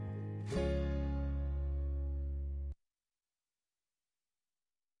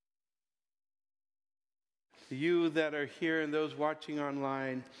You that are here and those watching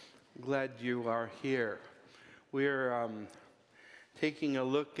online, glad you are here. We're taking a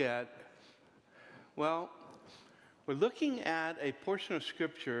look at, well, we're looking at a portion of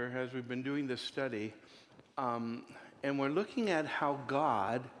Scripture as we've been doing this study, and we're looking at how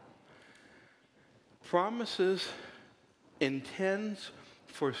God promises, intends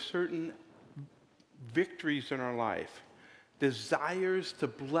for certain victories in our life, desires to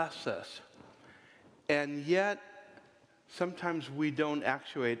bless us. And yet, sometimes we don't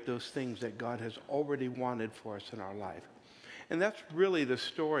actuate those things that God has already wanted for us in our life. And that's really the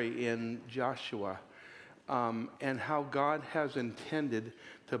story in Joshua, and how God has intended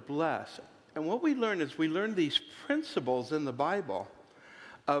to bless. And what we learn is we learn these principles in the Bible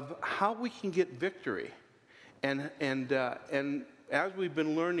of how we can get victory. And as we've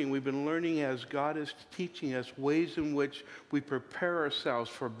been learning as God is teaching us ways in which we prepare ourselves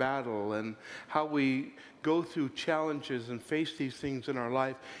for battle and how we go through challenges and face these things in our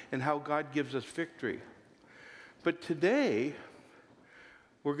life and how God gives us victory. But today,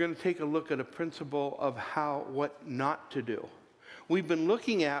 we're going to take a look at a principle of what not to do. We've been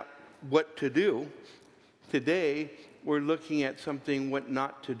looking at what to do. Today, we're looking at what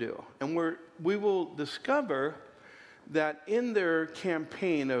not to do. And we will discover that in their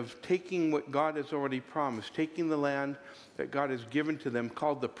campaign of taking what God has already promised, taking the land that God has given to them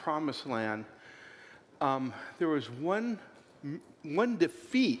called the Promised Land, there was one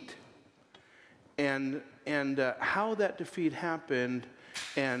defeat, and how that defeat happened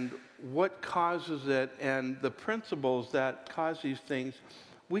and what causes it and the principles that cause these things,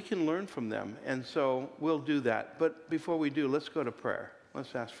 we can learn from them. And so we'll do that. But before we do, let's go to prayer.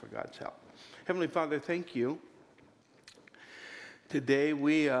 Let's ask for God's help. Heavenly Father, thank you. Today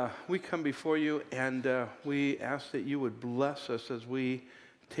we come before you and we ask that you would bless us as we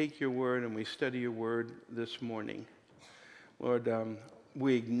take your word and we study your word this morning. Lord,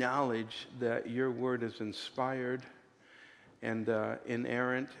 we acknowledge that your word is inspired and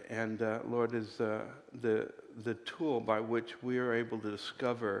inerrant, and Lord, is the tool by which we are able to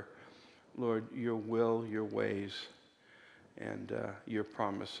discover, Lord, your will, your ways, and your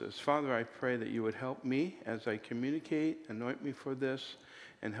promises. Father, I pray that you would help me as I communicate, anoint me for this,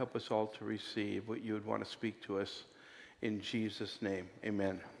 and help us all to receive what you would want to speak to us in Jesus' name.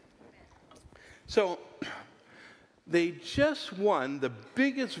 Amen. So, they just won the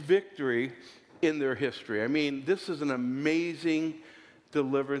biggest victory in their history. I mean, this is an amazing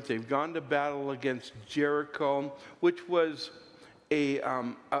deliverance. They've gone to battle against Jericho, which was a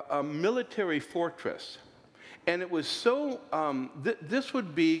military fortress. And it was so, this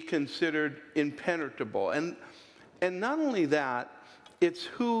would be considered impenetrable. And not only that, it's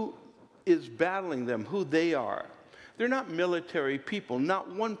who is battling them, who they are. They're not military people.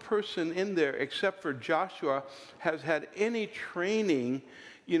 Not one person in there, except for Joshua, has had any training,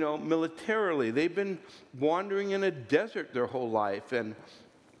 militarily. They've been wandering in a desert their whole life. And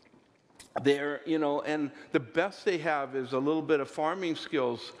they're, and the best they have is a little bit of farming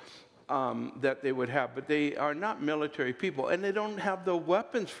skills that they would have, but they are not military people, and they don't have the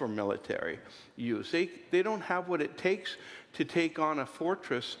weapons for military use. They don't have what it takes to take on a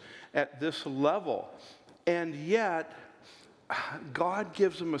fortress at this level. And yet, God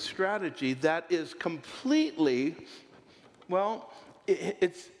gives them a strategy that is completely,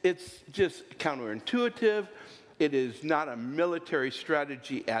 it's just counterintuitive. It is not a military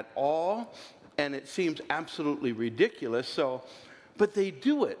strategy at all, and it seems absolutely ridiculous. But they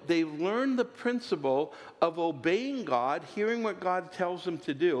do it. They learn the principle of obeying God, hearing what God tells them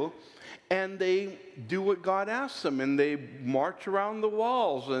to do, and they do what God asks them, and they march around the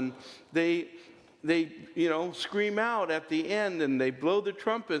walls, and they scream out at the end, and they blow the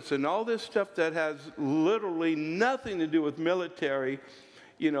trumpets, and all this stuff that has literally nothing to do with military,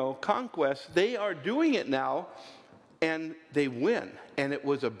 conquest. They are doing it now, and they win, and it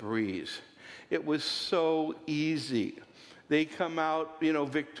was a breeze. It was so easy. They come out,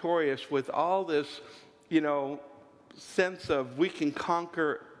 victorious with all this, sense of we can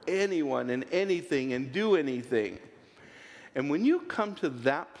conquer anyone and anything and do anything. And when you come to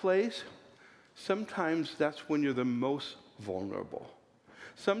that place, sometimes that's when you're the most vulnerable.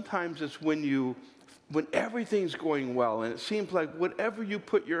 Sometimes it's when everything's going well and it seems like whatever you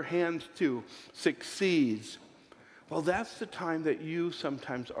put your hands to succeeds. Well, that's the time that you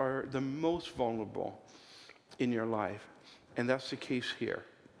sometimes are the most vulnerable in your life. And that's the case here.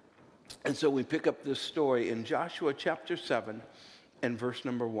 And so we pick up this story in Joshua chapter 7 and verse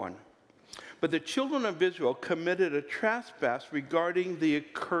number 1. But the children of Israel committed a trespass regarding the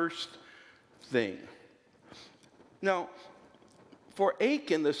accursed thing. Now, For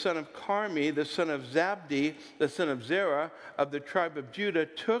Achan, the son of Carmi, the son of Zabdi, the son of Zerah, of the tribe of Judah,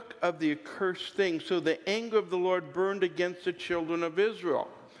 took of the accursed thing. So the anger of the Lord burned against the children of Israel.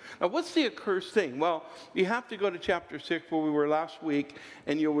 Now, what's the accursed thing? Well, you have to go to chapter 6 where we were last week,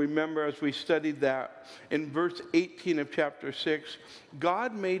 and you'll remember as we studied that, in verse 18 of chapter 6,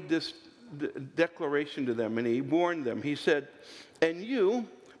 God made this declaration to them, and he warned them. He said, "And you,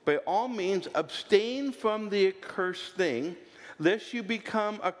 by all means, abstain from the accursed thing, lest you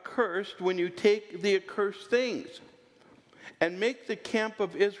become accursed when you take the accursed things, and make the camp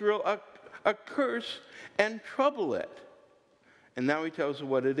of Israel a curse and trouble it." And now he tells them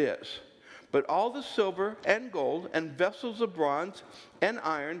what it is. "But all the silver and gold and vessels of bronze and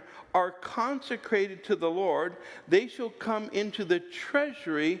iron are consecrated to the Lord. They shall come into the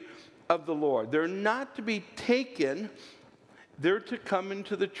treasury of the Lord." They're not to be taken. They're to come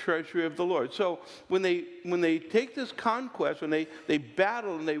into the treasury of the Lord. So when they take this conquest, when they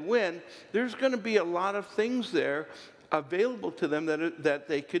battle and they win, there's going to be a lot of things there available to them that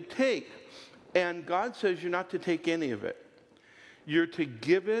they could take. And God says you're not to take any of it. You're to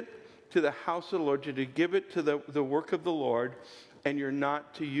give it to the house of the Lord. You're to give it to the work of the Lord, and you're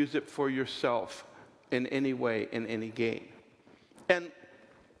not to use it for yourself in any way, in any gain. And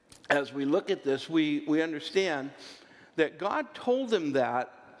as we look at this, we understand that God told them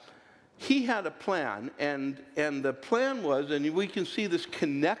that he had a plan, and the plan was, and we can see this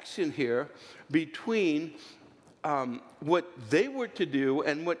connection here between what they were to do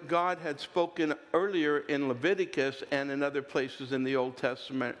and what God had spoken earlier in Leviticus and in other places in the Old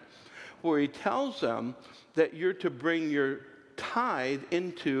Testament, where he tells them that you're to bring your tithe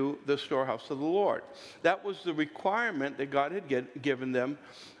into the storehouse of the Lord. That was the requirement that God had given them.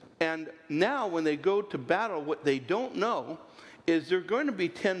 And now when they go to battle, what they don't know is there are going to be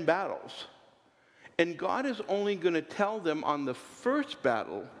 10 battles. And God is only going to tell them on the first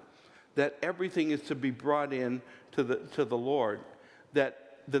battle that everything is to be brought in to the Lord.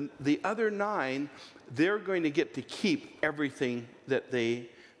 That the other 9, they're going to get to keep everything that they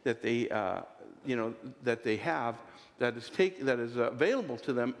have that is available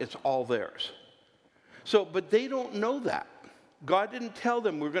to them. It's all theirs. So, but they don't know that. God didn't tell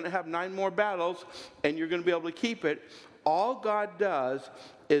them we're going to have 9 more battles and you're going to be able to keep it. All God does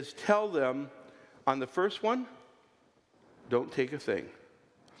is tell them on the first one, don't take a thing.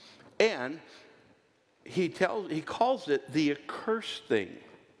 And he calls it the accursed thing.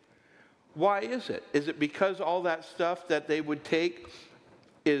 Why is it? Is it because all that stuff that they would take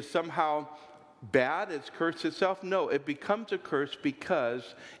is somehow bad? It's cursed itself? No, it becomes a curse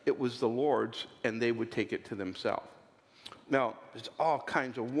because it was the Lord's and they would take it to themselves. Now, there's all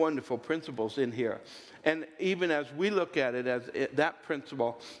kinds of wonderful principles in here. And even as we look at it as that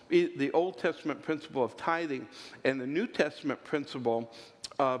principle, the Old Testament principle of tithing and the New Testament principle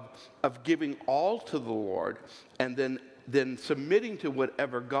of giving all to the Lord and then submitting to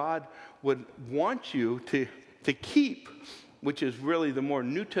whatever God would want you to keep, which is really the more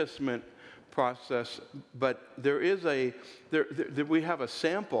New Testament process. But we have a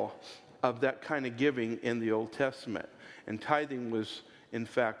sample of that kind of giving in the Old Testament. And tithing was, in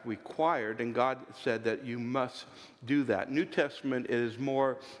fact, required, and God said that you must do that. New Testament is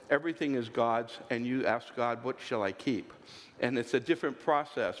more, everything is God's, and you ask God, what shall I keep? And it's a different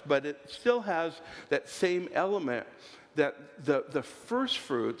process, but it still has that same element that the first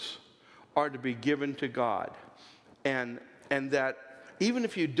fruits are to be given to God. And that even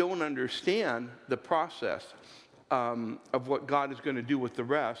if you don't understand the process of what God is going to do with the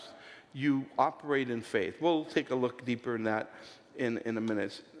rest, you operate in faith. We'll take a look deeper in that in a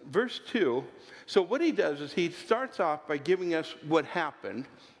minute. Verse 2, so what he does is he starts off by giving us what happened,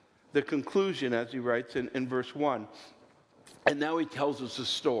 the conclusion, as he writes in verse 1. And now he tells us a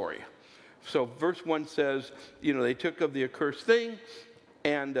story. So verse 1 says, they took of the accursed thing,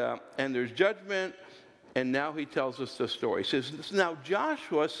 and there's judgment, and now he tells us the story. He says, now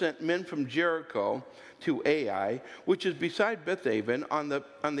Joshua sent men from Jericho to Ai, which is beside Bethaven on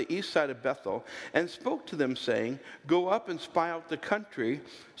the east side of Bethel, and spoke to them, saying, go up and spy out the country.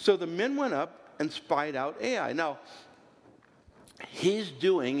 So the men went up and spied out Ai. Now, he's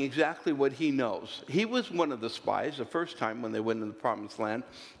doing exactly what he knows. He was one of the spies the first time when they went into the promised land,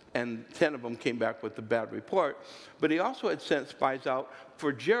 and 10 of them came back with a bad report. But he also had sent spies out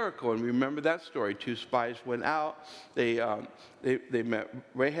for Jericho, and remember that story. 2 spies went out. They met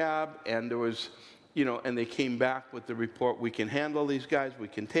Rahab, and there was, and they came back with the report, we can handle these guys, we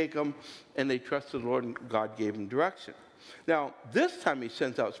can take them, and they trusted the Lord, and God gave them direction. Now, this time he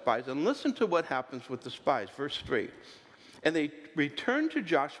sends out spies, and listen to what happens with the spies. Verse 3. And they returned to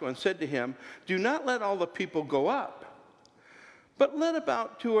Joshua and said to him, do not let all the people go up, But let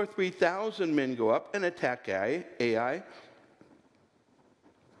about 2,000 or 3,000 men go up and attack Ai.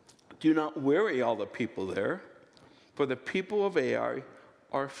 Do not weary all the people there, for the people of Ai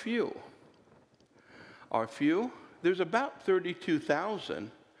are few. Are few? There's about 32,000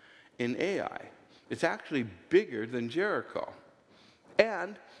 in Ai. It's actually bigger than Jericho.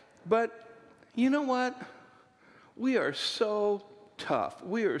 But you know what? We are so tough.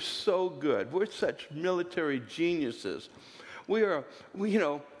 We are so good. We're such military geniuses. One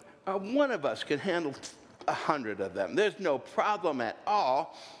of us can handle 100 of them. There's no problem at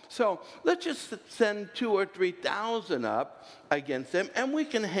all. So let's just send 2,000 or 3,000 up against them, and we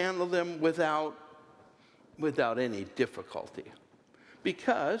can handle them without any difficulty.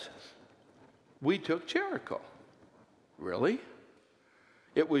 Because we took Jericho. Really?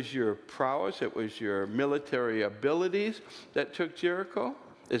 It was your prowess, it was your military abilities that took Jericho?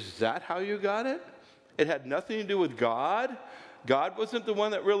 Is that how you got it? It had nothing to do with God? God wasn't the one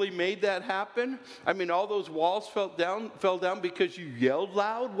that really made that happen? I mean, all those walls fell down because you yelled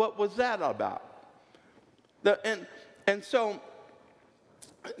loud? What was that about?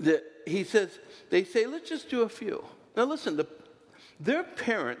 He says, they say, let's just do a few. Now listen, their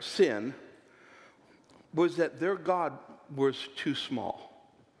parents' sin was that their God was too small.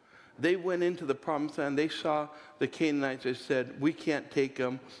 They went into the promised land. They saw the Canaanites. They said, we can't take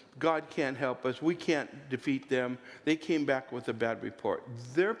them. God can't help us. We can't defeat them. They came back with a bad report.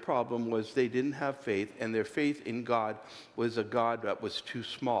 Their problem was they didn't have faith, and their faith in God was a God that was too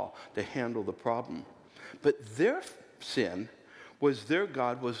small to handle the problem. But their sin was their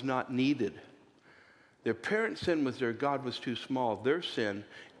God was not needed. Their parents' sin was their God was too small. Their sin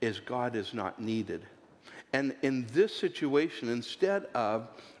is God is not needed. And in this situation, instead of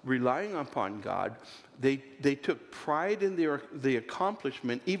relying upon God, they took pride in the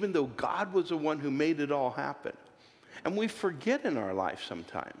accomplishment, even though God was the one who made it all happen. And we forget in our life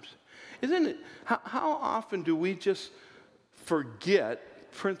sometimes. Isn't it? How often do we just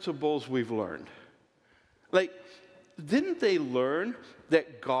forget principles we've learned? Like, didn't they learn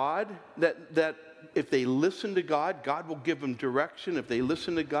that God, that if they listen to God, God will give them direction. If they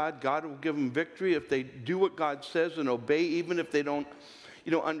listen to God, God will give them victory. If they do what God says and obey, even if they don't,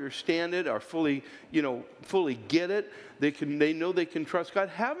 understand it or fully get it, they know they can trust God.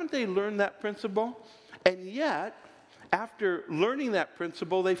 Haven't they learned that principle? And yet, after learning that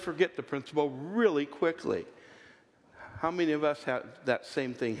principle, they forget the principle really quickly. How many of us have that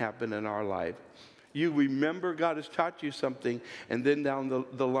same thing happen in our life? You remember God has taught you something, and then down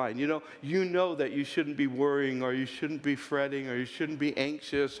the line, you know that you shouldn't be worrying, or you shouldn't be fretting, or you shouldn't be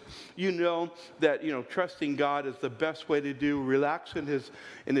anxious. You know that trusting God is the best way to do. Relax in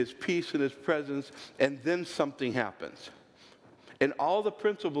His peace and His presence, and then something happens. And all the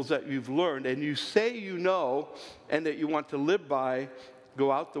principles that you've learned, and you say you know, and that you want to live by,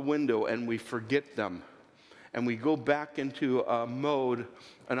 go out the window, and we forget them. And we go back into a mode,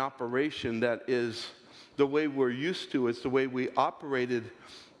 an operation that is the way we're used to. It's the way we operated,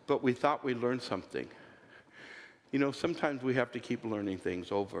 but we thought we learned something. Sometimes we have to keep learning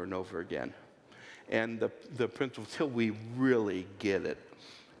things over and over again. And the principle, till we really get it.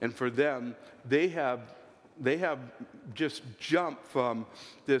 And for them, they have just jumped from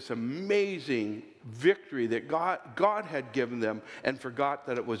this amazing victory that God had given them, and forgot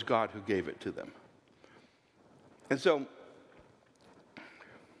that it was God who gave it to them. And so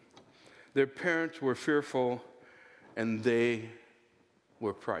their parents were fearful, and they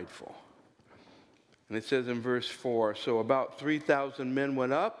were prideful. And it says in verse 4, so about 3,000 men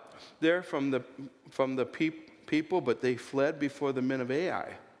went up there from the people, but they fled before the men of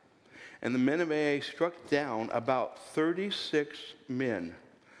Ai. And the men of Ai struck down about 36 men,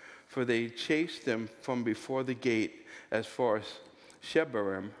 for they chased them from before the gate as far as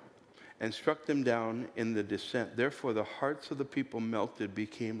Shebarim, and struck them down in the descent. Therefore the hearts of the people melted,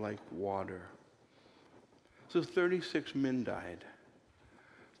 became like water. So 36 men died.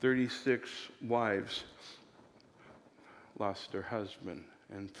 36 wives lost their husband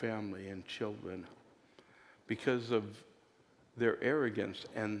and family and children because of their arrogance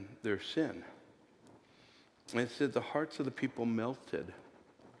and their sin. And it said the hearts of the people melted.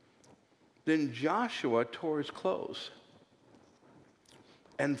 Then Joshua tore his clothes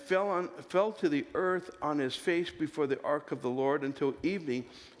and fell to the earth on his face before the ark of the Lord until evening,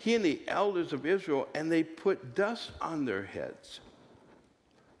 he and the elders of Israel, and they put dust on their heads.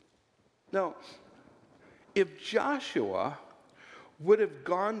 Now, if Joshua would have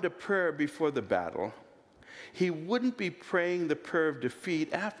gone to prayer before the battle, he wouldn't be praying the prayer of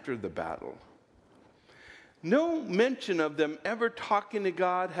defeat after the battle. No mention of them ever talking to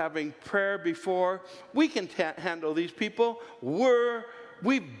God, having prayer before. We can handle these people.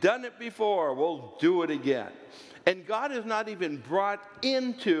 We've done it before. We'll do it again. And God is not even brought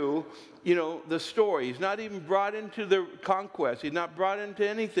into, the story. He's not even brought into the conquest. He's not brought into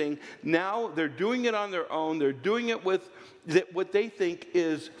anything. Now they're doing it on their own. They're doing it with what they think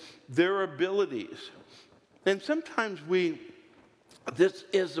is their abilities. And sometimes this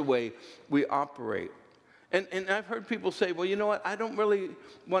is the way we operate. And I've heard people say, well, you know what, I don't really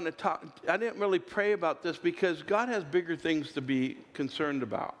want to talk, I didn't really pray about this because God has bigger things to be concerned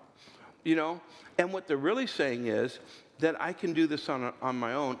about, And what they're really saying is that I can do this on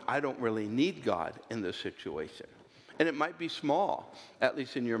my own. I don't really need God in this situation. And it might be small, at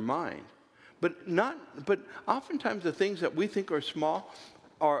least in your mind. But oftentimes the things that we think are small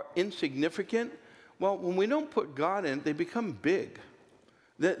are insignificant. Well, when we don't put God in, they become big.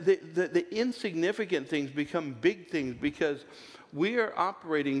 The insignificant things become big things because we are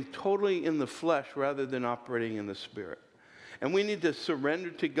operating totally in the flesh rather than operating in the spirit. And we need to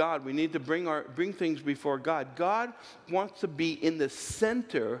surrender to God. We need to bring things before God. God wants to be in the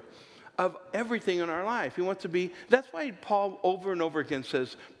center of everything in our life. He wants to be, that's why Paul over and over again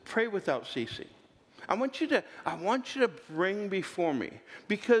says, pray without ceasing. I want you to bring before me,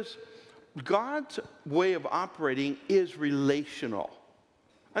 because God's way of operating is relational.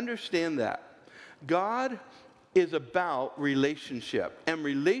 Understand that. God is about relationship. And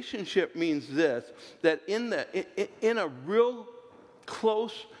relationship means this, that in a real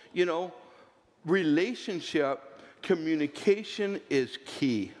close, relationship, communication is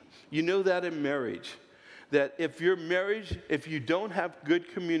key. You know that in marriage. That if you don't have good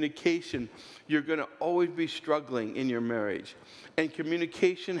communication, you're going to always be struggling in your marriage. And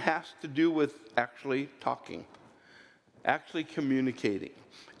communication has to do with actually talking, actually communicating,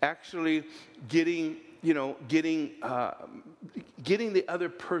 actually getting the other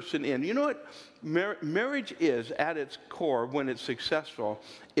person in. You know what marriage is at its core when it's successful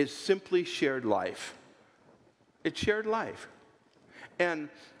is simply shared life. It's shared life. And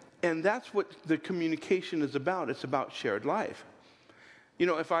that's what the communication is about. It's about shared life.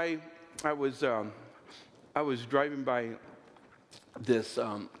 If I was driving by this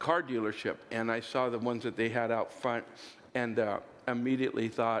car dealership, and I saw the ones that they had out front, and immediately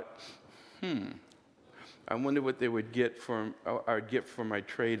thought, I wonder what they would get for my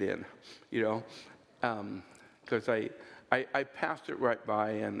trade-in, because I passed it right by,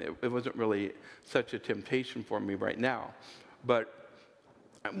 and it wasn't really such a temptation for me right now. But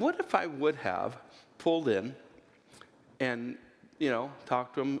what if I would have pulled in and,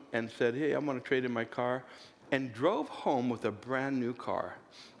 talked to them and said, hey, I'm going to trade in my car, and drove home with a brand new car.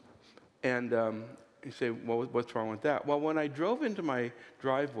 And you say, well, what's wrong with that? Well, when I drove into my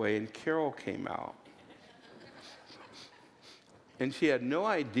driveway and Carol came out, and she had no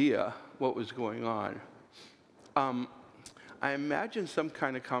idea what was going on, I imagine some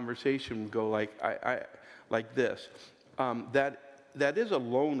kind of conversation would go like this. That is a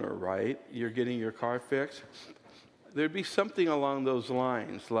loaner, right? You're getting your car fixed. There'd be something along those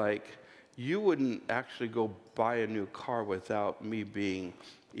lines, like you wouldn't actually go buy a new car without me being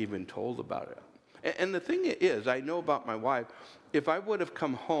even told about it. And the thing is, I know about my wife, if I would have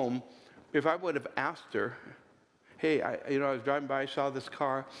come home, if I would have asked her, hey, I was driving by, I saw this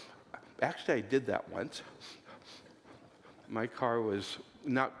car. Actually, I did that once. My car was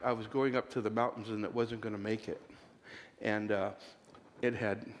I was going up to the mountains and it wasn't going to make it. And it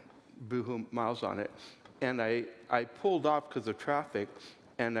had boohoo miles on it. And I pulled off because of traffic,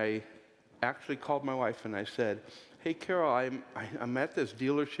 and I actually called my wife and I said, hey, Carol, I'm at this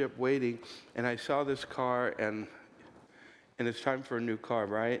dealership waiting, and I saw this car, and it's time for a new car,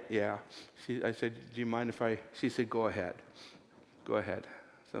 right? Yeah. I said, do you mind if she said, go ahead. Go ahead.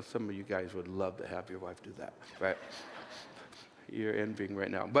 So some of you guys would love to have your wife do that, right? You're envying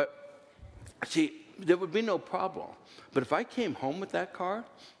right now. But see, there would be no problem. But if I came home with that car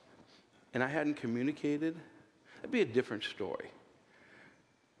and I hadn't communicated, that'd be a different story.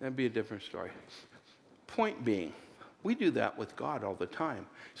 That'd be a different story. Point being, we do that with God all the time.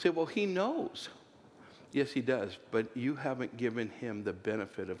 Say, well, he knows. Yes, he does, but you haven't given him the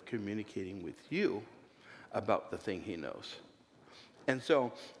benefit of communicating with you about the thing he knows. And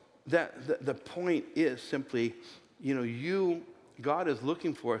so the point is simply, God is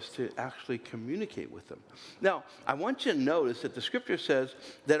looking for us to actually communicate with him. Now, I want you to notice that the scripture says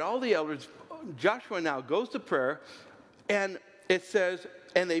that all the elders, Joshua now goes to prayer, and it says,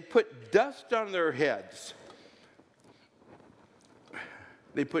 and they put dust on their heads.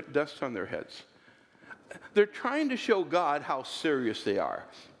 They put dust on their heads. They're trying to show God how serious they are.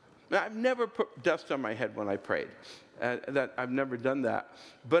 Now, I've never put dust on my head when I prayed. That I've never done that.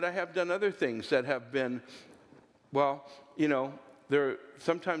 But I have done other things that have been, well,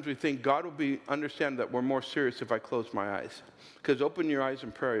 sometimes we think God will understand that we're more serious if I close my eyes. Because open your eyes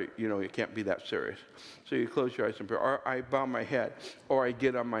in prayer, you can't be that serious. So you close your eyes in prayer. Or I bow my head. Or I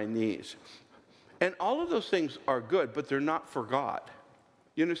get on my knees. And all of those things are good, but they're not for God.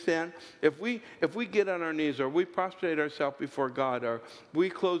 You understand? If we get on our knees, or we prostrate ourselves before God, or we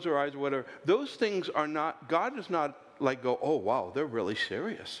close our eyes, or whatever, those things are not, God does not like go, oh, wow, they're really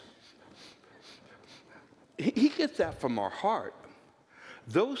serious. He gets that from our heart.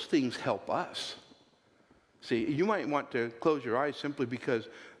 Those things help us. See, you might want to close your eyes simply because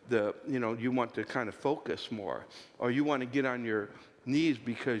you want to kind of focus more, or you want to get on your knees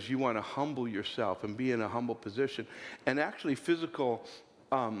because you want to humble yourself and be in a humble position. And actually, physical,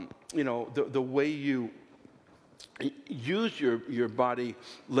 the way you use your body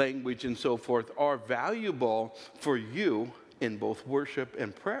language and so forth are valuable for you in both worship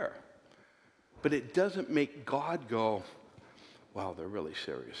and prayer. But it doesn't make God go, wow, they're really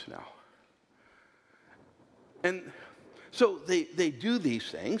serious now. And so they do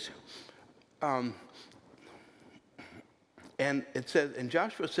these things. And it says, and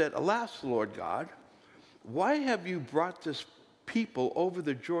Joshua said, alas, Lord God, why have you brought this people over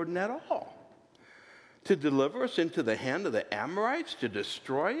the Jordan at all? To deliver us into the hand of the Amorites, to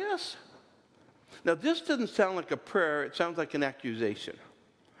destroy us? Now, this doesn't sound like a prayer. It sounds like an accusation.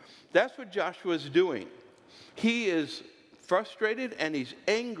 That's what Joshua is doing. He is frustrated and he's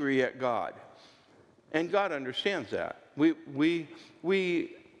angry at God. And God understands that.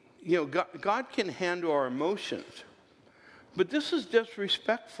 God can handle our emotions. But this is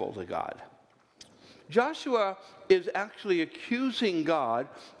disrespectful to God. Joshua is actually accusing God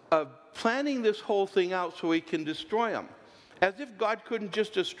of planning this whole thing out so he can destroy them. As if God couldn't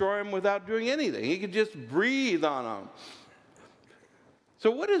just destroy them without doing anything. He could just breathe on them. So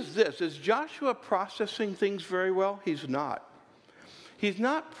what is this? Is Joshua processing things very well? He's not. He's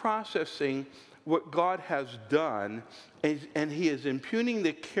not processing what God has done, and he is impugning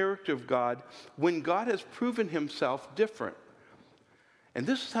the character of God when God has proven himself different. And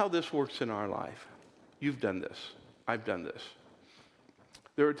this is how this works in our life. You've done this. I've done this.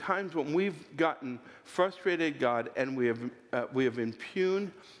 There are times when we've gotten frustrated at God and we have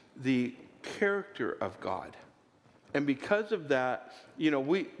impugned the character of God. And because of that,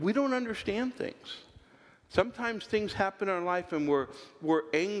 we don't understand things. Sometimes things happen in our life and we're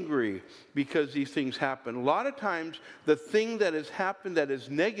angry because these things happen. A lot of times, the thing that has happened that is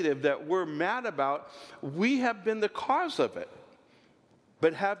negative, that we're mad about, we have been the cause of it,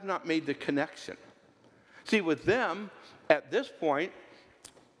 but have not made the connection. See, with them, at this point,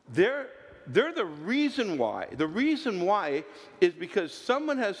 they're the reason why. The reason why is because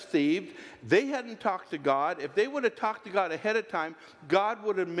someone has thieved. They hadn't talked to God. If they would have talked to God ahead of time, God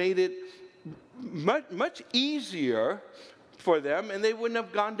would have made it much, much easier for them, and they wouldn't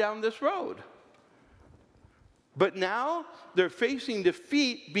have gone down this road. But now they're facing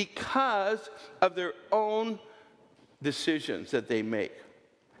defeat because of their own decisions that they make.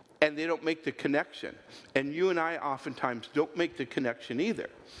 And they don't make the connection. And you and I oftentimes don't make the connection either.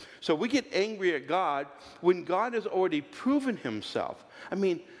 So we get angry at God when God has already proven himself. I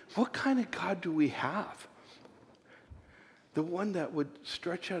mean, what kind of God do we have? The one that would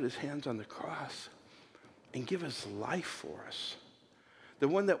stretch out his hands on the cross and give his life for us. The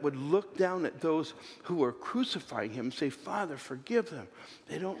one that would look down at those who were crucifying him and say, Father, forgive them.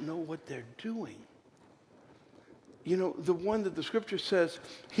 They don't know what they're doing. The one that the scripture says,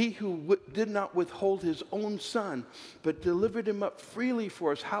 he who did not withhold his own son, but delivered him up freely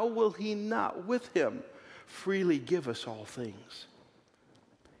for us, how will he not with him freely give us all things?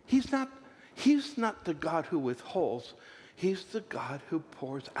 He's not the God who withholds. He's the God who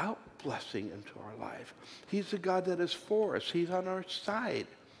pours out blessing into our life. He's the God that is for us. He's on our side.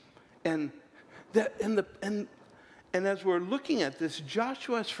 And as we're looking at this,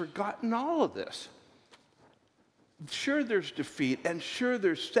 Joshua has forgotten all of this. Sure, there's defeat, and sure,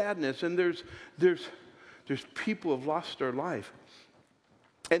 there's sadness, and there's people who have lost their life.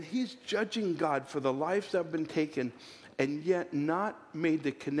 And he's judging God for the lives that have been taken, and yet not made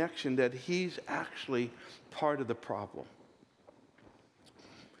the connection that he's actually part of the problem.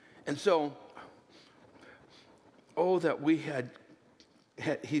 And so,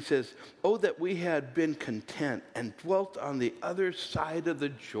 he says, oh, that we had been content and dwelt on the other side of the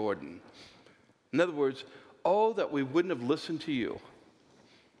Jordan. In other words, oh, that we wouldn't have listened to you.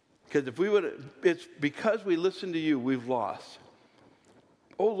 Because it's because we listened to you, we've lost.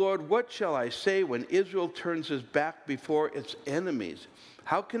 O Lord, what shall I say when Israel turns his back before its enemies?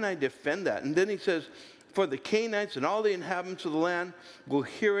 How can I defend that? And then he says, for the Canaanites and all the inhabitants of the land will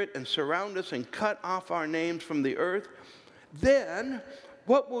hear it and surround us and cut off our names from the earth. Then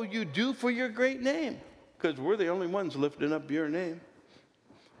what will you do for your great name? Because we're the only ones lifting up your name.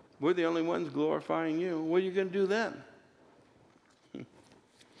 We're the only ones glorifying you. What are you going to do then?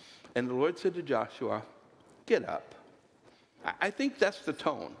 And the Lord said to Joshua, get up. I think that's the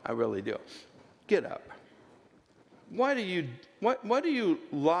tone. I really do. Get up. Why do you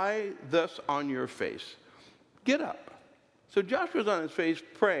lie thus on your face? Get up. So Joshua's on his face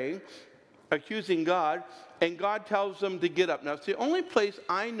praying, accusing God, and God tells them to get up. Now, it's the only place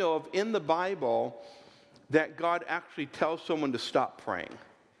I know of in the Bible that God actually tells someone to stop praying.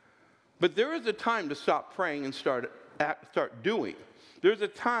 But there is a time to stop praying and start doing. There's a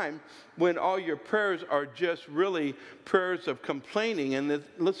time when all your prayers are just really prayers of complaining. And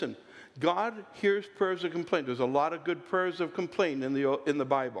listen, God hears prayers of complaint. There's a lot of good prayers of complaint in the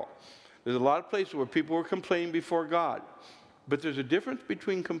Bible. There's a lot of places where people were complaining before God. But there's a difference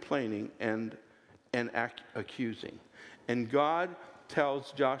between complaining and accusing. And God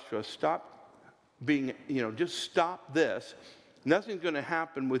tells Joshua, stop being, just stop this. Nothing's going to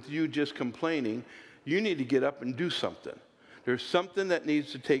happen with you just complaining. You need to get up and do something. There's something that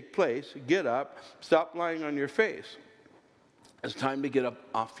needs to take place. Get up. Stop lying on your face. It's time to get up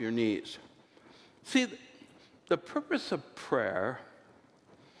off your knees. See, the purpose of prayer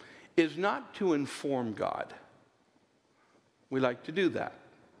is not to inform God. We like to do that.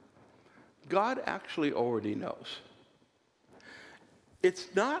 God actually already knows. It's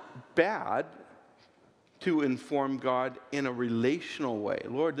not bad to inform God in a relational way.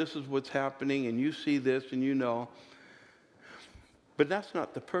 Lord, this is what's happening, and you see this, and you know. But that's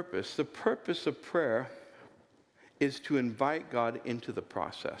not the purpose. The purpose of prayer is to invite God into the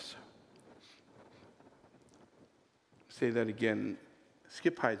process. Say that again.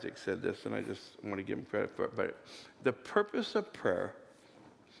 Skip Heitzig said this, and I just want to give him credit for it. But the purpose of prayer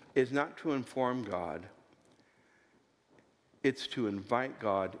is not to inform God. It's to invite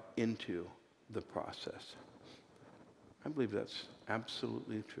God into the process. I believe that's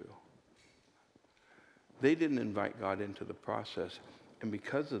absolutely true. They didn't invite God into the process, and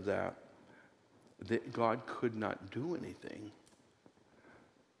because of that, God could not do anything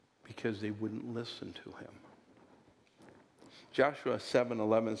because they wouldn't listen to him. Joshua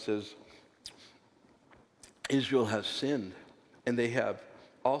 7:11 says, Israel has sinned, and they have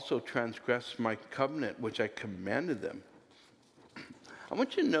also transgressed my covenant, which I commanded them. I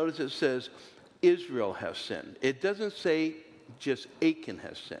want you to notice it says, Israel has sinned. It doesn't say just Achan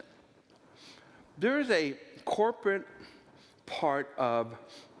has sinned. There is a corporate part of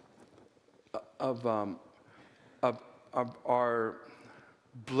our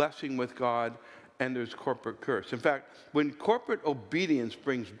blessing with God, and there's corporate curse. In fact, when corporate obedience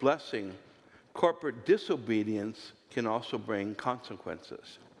brings blessing, corporate disobedience can also bring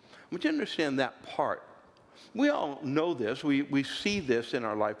consequences. I want you to understand that part. We all know this. We see this in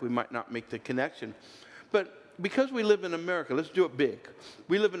our life. We might not make the connection. But because we live in America, let's do it big.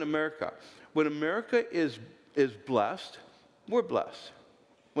 We live in America. When America is blessed, we're blessed.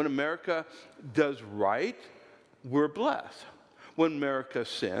 When America does right, we're blessed. When America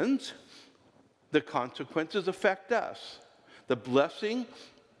sins, the consequences affect us. The blessing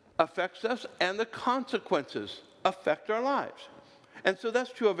affects us, and the consequences affect our lives. And so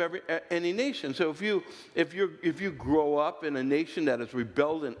that's true of any nation. So if you grow up in a nation that has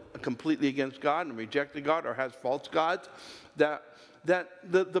rebelled completely against God and rejected God or has false gods, that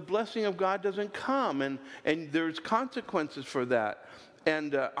the blessing of God doesn't come, and there's consequences for that.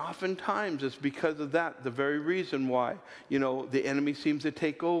 And oftentimes it's because of that, the very reason why, the enemy seems to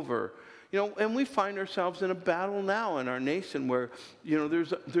take over. And we find ourselves in a battle now in our nation where,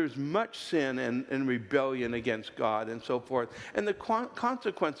 there's much sin and rebellion against God and so forth. And the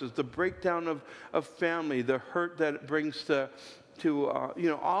consequences, the breakdown of family, the hurt that it brings to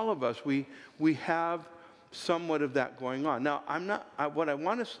all of us, we have somewhat of that going on. Now, what I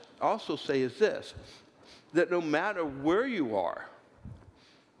want to also say is this, that no matter where you are,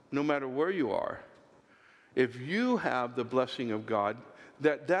 if you have the blessing of God,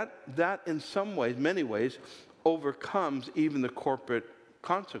 that in some ways, many ways, overcomes even the corporate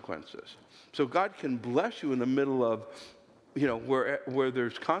consequences. So God can bless you in the middle of, where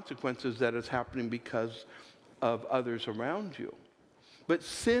there's consequences that is happening because of others around you. But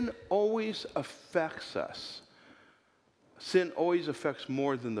sin always affects us. Sin always affects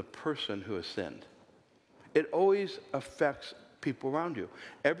more than the person who has sinned. It always affects people around you.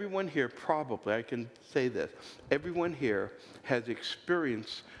 Everyone here probably, I can say this, everyone here has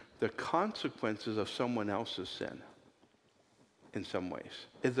experienced the consequences of someone else's sin in some ways.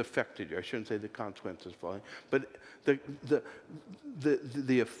 It's affected you. I shouldn't say the consequences, but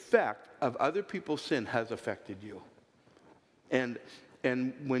the effect of other people's sin has affected you. And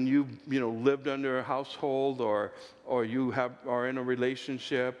when you lived under a household or you are in a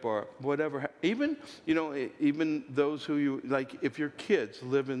relationship or whatever, even those who you like, if your kids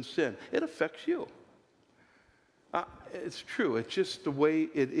live in sin, it affects you. It's true. It's just the way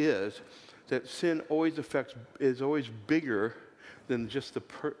it is that sin is always bigger than just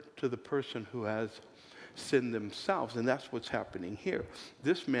to the person who has sinned themselves, and that's what's happening here.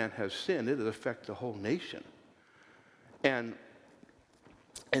 This man has sinned; it has affected the whole nation, and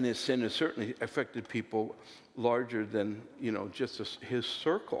his sin has certainly affected people larger than just his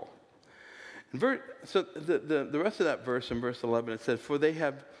circle. So the rest of that verse in verse 11, it says, "For they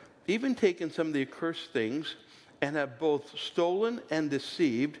have even taken some of the accursed things, and have both stolen and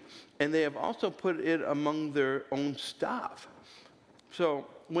deceived, and they have also put it among their own stuff." So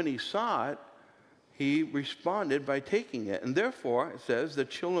when he saw it, he responded by taking it. And therefore, it says, the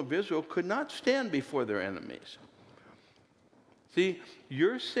children of Israel could not stand before their enemies. See,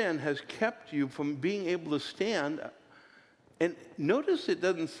 your sin has kept you from being able to stand. And notice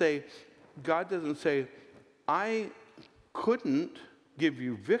God doesn't say, I couldn't give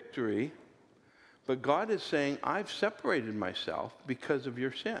you victory. But God is saying, I've separated myself because of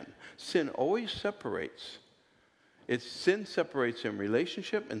your sin. Sin always separates. Sin separates in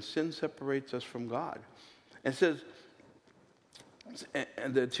relationship, and sin separates us from God. And it says,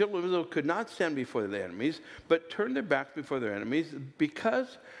 and the children of Israel could not stand before their enemies, but turned their backs before their enemies,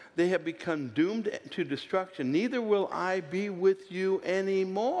 because they have become doomed to destruction. Neither will I be with you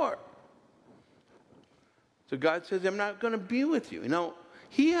anymore. So God says, I'm not going to be with you.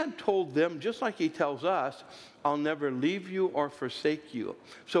 He had told them, just like he tells us, I'll never leave you or forsake you.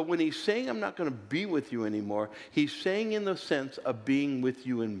 So when he's saying I'm not going to be with you anymore, he's saying in the sense of being with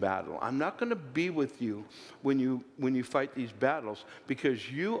you in battle. I'm not going to be with you when you fight these battles, because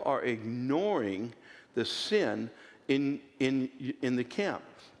you are ignoring the sin in the camp.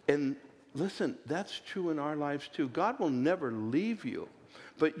 And listen, that's true in our lives too. God will never leave you,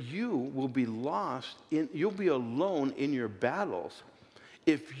 but you will be lost. You'll be alone in your battles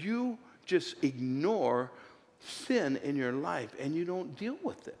if you just ignore sin in your life and you don't deal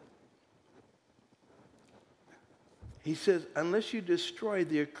with it. He says, unless you destroy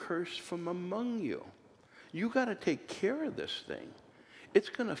the accursed from among you, you got to take care of this thing. It's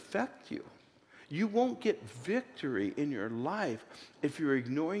going to affect you. You won't get victory in your life if you're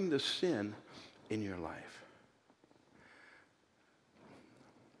ignoring the sin in your life.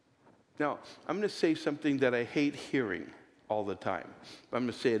 Now, I'm going to say something that I hate hearing all the time, but I'm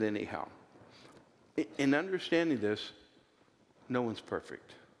going to say it anyhow. In understanding this, no one's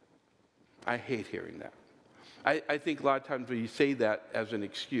perfect. I hate hearing that. I think a lot of times we say that as an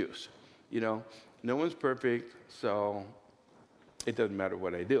excuse. No one's perfect, so it doesn't matter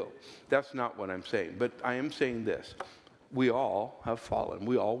what I do. That's not what I'm saying. But I am saying this. We all have fallen.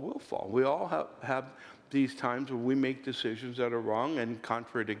 We all will fall. We all have these times where we make decisions that are wrong and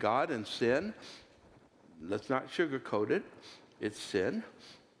contrary to God and sin. Let's not sugarcoat it. It's sin.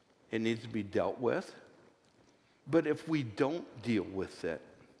 It needs to be dealt with. But if we don't deal with it,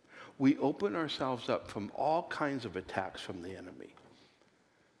 we open ourselves up from all kinds of attacks from the enemy.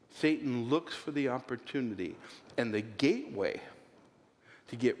 Satan looks for the opportunity, and the gateway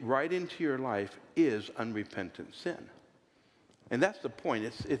to get right into your life is unrepentant sin. And that's the point.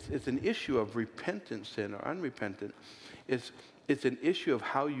 It's an issue of repentant sin or unrepentant. It's an issue of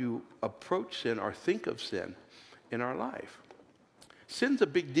how you approach sin or think of sin in our life. Sin's a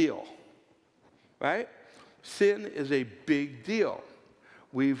big deal, right? Sin is a big deal.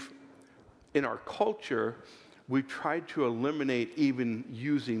 In our culture, we've tried to eliminate even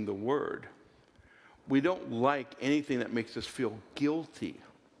using the word. We don't like anything that makes us feel guilty.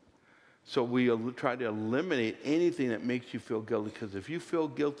 So we try to eliminate anything that makes you feel guilty, because if you feel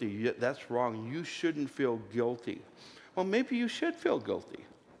guilty, that's wrong. You shouldn't feel guilty. Well, maybe you should feel guilty.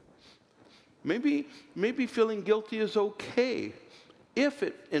 Maybe feeling guilty is okay if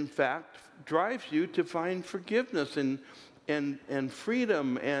it, in fact, drives you to find forgiveness and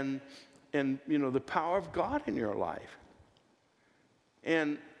freedom and the power of God in your life.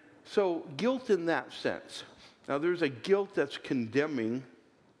 And so guilt in that sense. Now there's a guilt that's condemning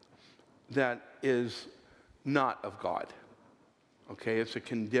that is not of God. Okay, it's a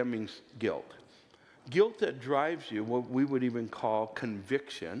condemning guilt. Guilt that drives you, what we would even call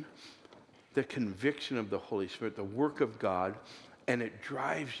conviction, the conviction of the Holy Spirit, the work of God, and it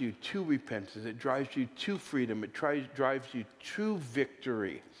drives you to repentance. It drives you to freedom. It drives you to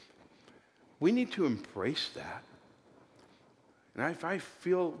victory. We need to embrace that. And if I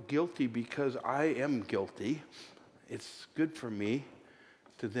feel guilty because I am guilty, it's good for me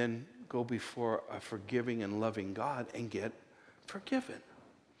to then go before a forgiving and loving God and get forgiven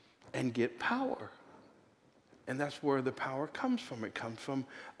and get power. And that's where the power comes from. It comes from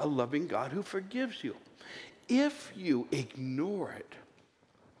a loving God who forgives you. If you ignore it,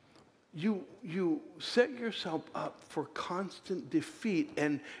 you set yourself up for constant defeat,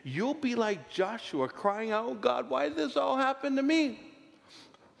 and you'll be like Joshua crying out, "Oh God, why did this all happen to me?"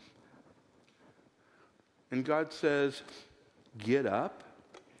 And God says, get up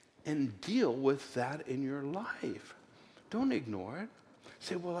and deal with that in your life. Don't ignore it.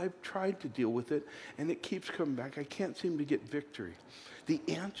 Say, well, I've tried to deal with it, and it keeps coming back. I can't seem to get victory. The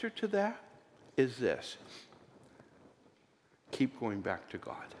answer to that is this. Keep going back to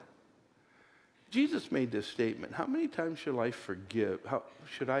God. Jesus made this statement. How many times should I forgive?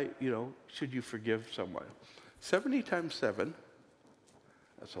 Should you forgive someone? 70 times 7.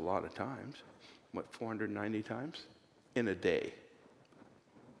 That's a lot of times. 490 times? In a day.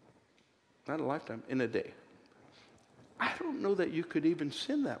 Not a lifetime, in a day. I don't know that you could even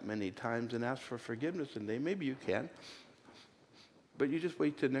sin that many times and ask for forgiveness in a day. Maybe you can. But you just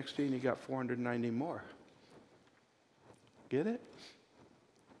wait till the next day and you got 490 more. Get it?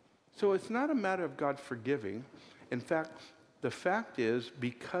 So it's not a matter of God forgiving. In fact, the fact is,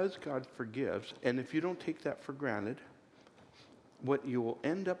 because God forgives, and if you don't take that for granted, what you will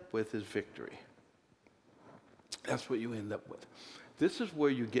end up with is victory. That's what you end up with. This is where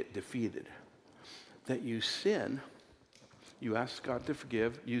you get defeated. That you sin, you ask God to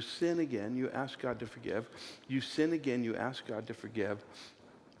forgive. You sin again, you ask God to forgive. You sin again, you ask God to forgive.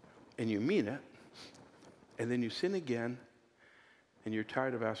 And you mean it. And then you sin again, and you're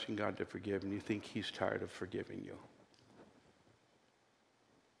tired of asking God to forgive, and you think he's tired of forgiving you.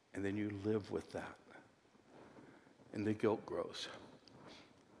 And then you live with that. And the guilt grows.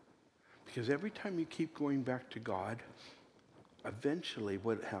 Because every time you keep going back to God, eventually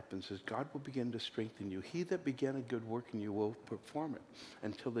what happens is God will begin to strengthen you. He that began a good work in you will perform it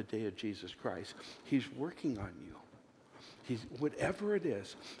until the day of Jesus Christ. He's working on you. Whatever it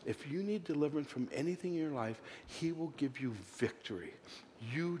is, if you need deliverance from anything in your life, he will give you victory.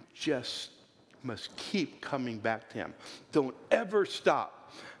 You just must keep coming back to him. Don't ever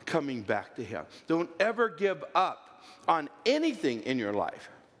stop coming back to him. Don't ever give up on anything in your life.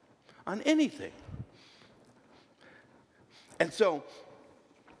 On anything. And so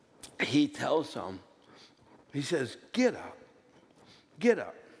he tells them, he says, get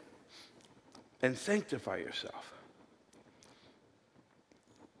up, and sanctify yourself.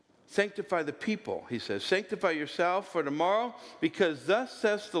 Sanctify the people, he says. Sanctify yourself for tomorrow, because thus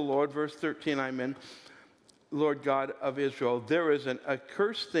says the Lord, verse 13 I'm in, Lord God of Israel, there is an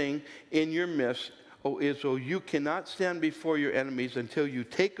accursed thing in your midst, O Israel. You cannot stand before your enemies until you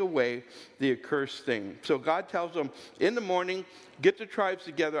take away the accursed thing. So God tells them, in the morning, get the tribes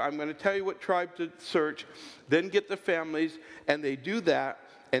together. I'm going to tell you what tribe to search. Then get the families. And they do that,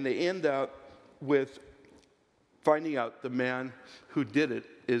 and they end up with finding out the man who did it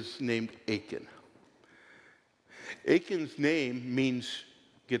is named Achan. Achan's name means,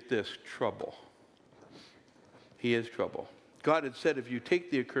 get this, trouble. He is trouble. God had said, if you take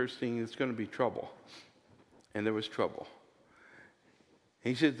the accursed thing, it's going to be trouble. And there was trouble.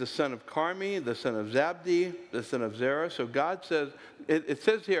 He says the son of Carmi, the son of Zabdi, the son of Zerah. So God says, it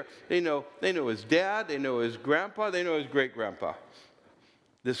says here, they know his dad, they know his grandpa, they know his great-grandpa.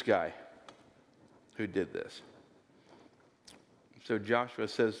 This guy who did this. So Joshua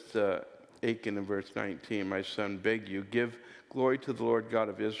says to Achan in verse 19, my son, beg you, give glory to the Lord God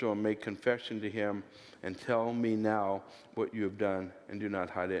of Israel and make confession to him and tell me now what you have done and do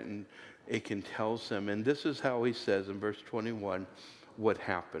not hide it. And Achan tells them, and this is how he says in verse 21 what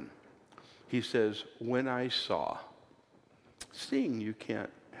happened. He says, when I saw, seeing you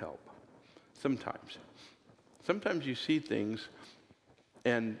can't help. Sometimes you see things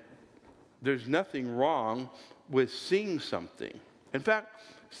and there's nothing wrong with seeing something. In fact,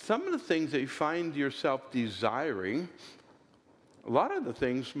 some of the things that you find yourself desiring, most of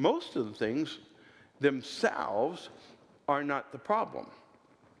the things themselves are not the problem.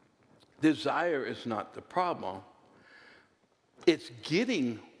 Desire is not the problem. It's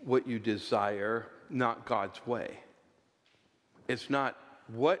getting what you desire, not God's way. It's not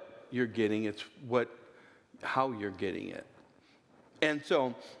what you're getting, it's how you're getting it. And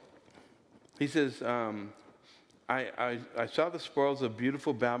so he says, I saw the spoils of a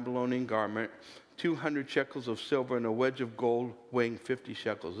beautiful Babylonian garment, 200 shekels of silver and a wedge of gold weighing 50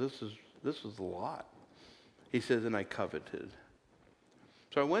 shekels. This is a lot. He says, and I coveted.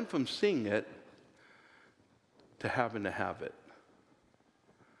 So I went from seeing it to having to have it.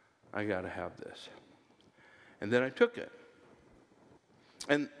 I got to have this. And then I took it.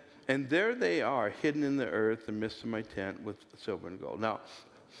 And there they are, hidden in the earth in the midst of my tent with silver and gold. Now,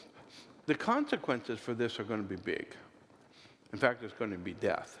 the consequences for this are going to be big. In fact, it's going to be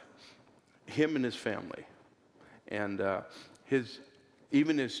death. Him and his family. And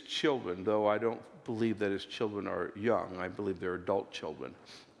even his children, though I don't believe that his children are young. I believe they're adult children.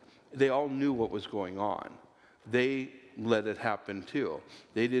 They all knew what was going on. They let it happen too.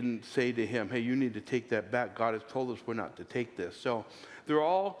 They didn't say to him, hey, you need to take that back. God has told us we're not to take this. So they're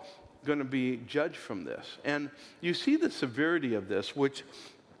all going to be judged from this. And you see the severity of this, which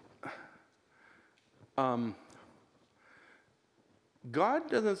God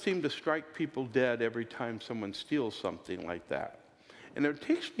doesn't seem to strike people dead every time someone steals something like that. And it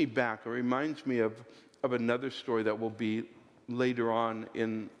takes me back, it reminds me of another story that will be later on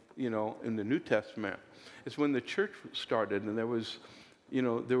in the New Testament. It's when the church started, and there was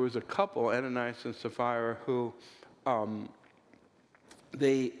a couple, Ananias and Sapphira, who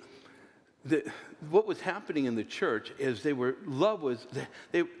what was happening in the church is they were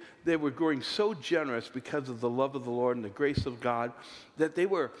growing so generous because of the love of the Lord and the grace of God that they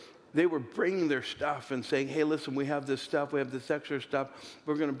were bringing their stuff and saying, hey, listen, we have this stuff, we have this extra stuff,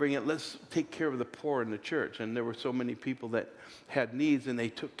 we're going to bring it, let's take care of the poor in the church. And there were so many people that had needs, and they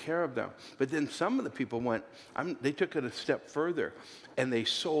took care of them. But then some of the people they took it a step further, and they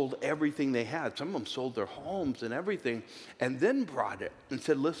sold everything they had. Some of them sold their homes and everything, and then brought it and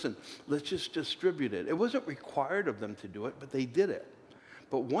said, listen, let's just distribute it. It wasn't required of them to do it, but they did it.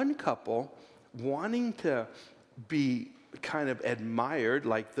 But one couple, wanting to be kind of admired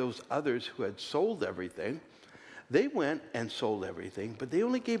like those others who had sold everything, they went and sold everything, but they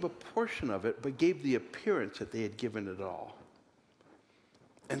only gave a portion of it, but gave the appearance that they had given it all.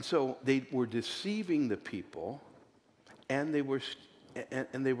 And so they were deceiving the people, and they were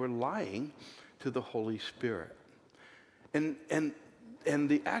lying to the Holy Spirit. And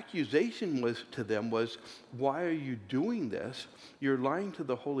the accusation to them was, why are you doing this? You're lying to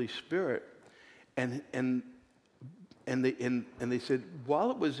the Holy Spirit. And they said,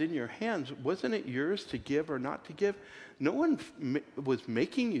 while it was in your hands, wasn't it yours to give or not to give? No one was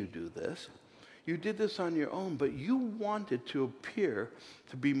making you do this. You did this on your own, but you wanted to appear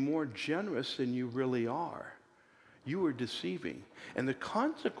to be more generous than you really are. You were deceiving. And the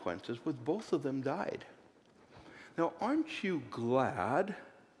consequences with both of them died. Now, aren't you glad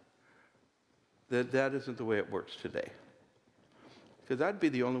that that isn't the way it works today? Because I'd be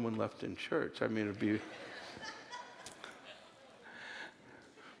the only one left in church. I mean, it'd be...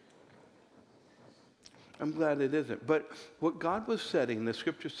 I'm glad it isn't. But what God was setting, the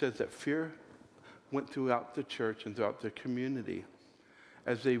scripture says that fear went throughout the church and throughout the community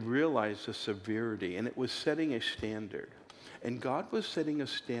as they realized the severity. And it was setting a standard. And God was setting a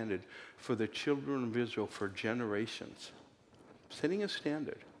standard for the children of Israel for generations. Setting a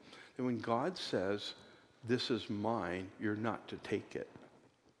standard. And when God says, this is mine, you're not to take it.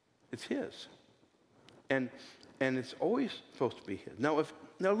 It's his. And it's always supposed to be his. Now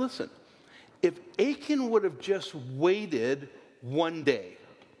listen. If Achan would have just waited one day,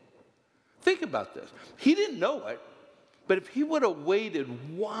 think about this. He didn't know it, but if he would have waited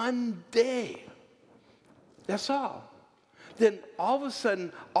one day, that's all. Then all of a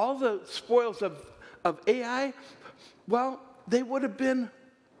sudden, all the spoils of Ai, well, they would have been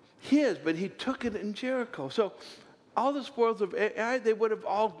his, but he took it in Jericho. So all the spoils of Ai, they would have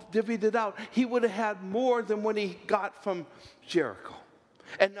all divvied it out. He would have had more than what he got from Jericho.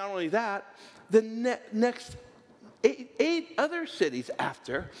 And not only that, the next eight other cities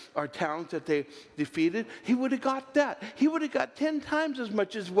after, or towns that they defeated, he would have got that. He would have got 10 times as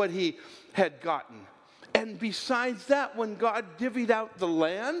much as what he had gotten. And besides that, when God divvied out the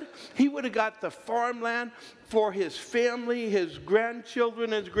land, he would have got the farmland for his family, his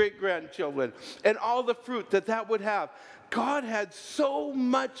grandchildren, his great-grandchildren, and all the fruit that would have. God had so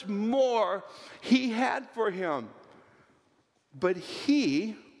much more he had for him. But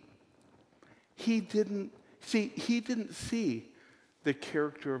he didn't see the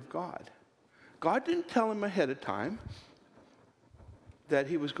character of God. God didn't tell him ahead of time that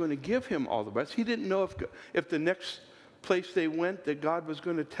he was going to give him all the rest. He didn't know if the next place they went that God was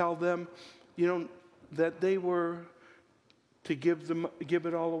going to tell them, that they were to give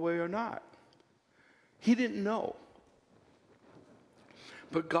it all away or not. He didn't know.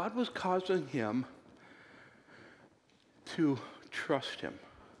 But God was causing him to trust him.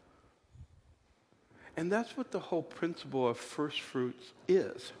 And that's what the whole principle of first fruits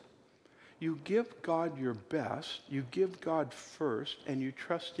is. You give God your best, you give God first, and you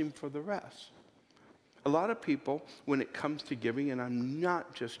trust him for the rest. A lot of people, when it comes to giving, and I'm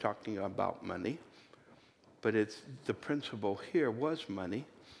not just talking about money, but it's the principle here was money.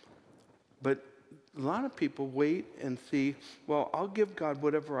 But a lot of people wait and see, well, I'll give God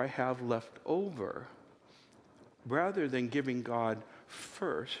whatever I have left over, rather than giving God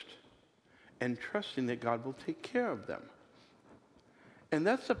first and trusting that God will take care of them. And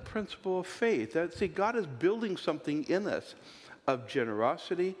that's the principle of faith. See, God is building something in us of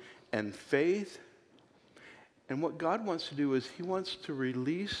generosity and faith. And what God wants to do is he wants to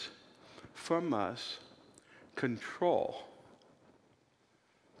release from us control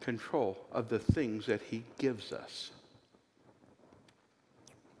of the things that he gives us.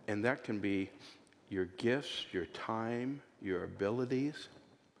 And that can be your gifts, your time, your abilities.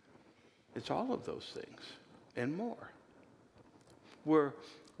 It's all of those things and more. Where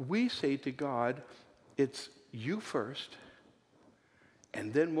we say to God, it's you first,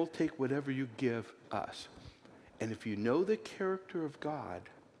 and then we'll take whatever you give us. And if you know the character of God,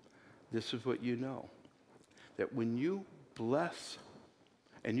 this is what you know. That when you bless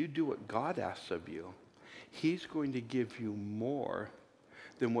and you do what God asks of you, he's going to give you more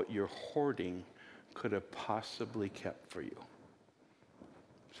than what your hoarding could have possibly kept for you.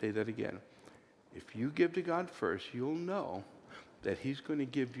 Say that again. If you give to God first, you'll know that he's going to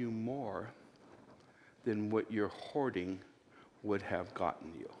give you more than what your hoarding would have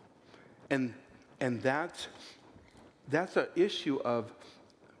gotten you. And that's an issue of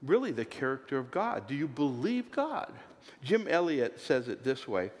really the character of God. Do you believe God? Jim Elliot says it this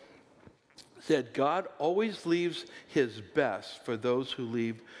way. Said, God always leaves his best for those who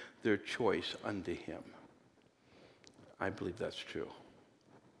leave their choice unto him. I believe that's true.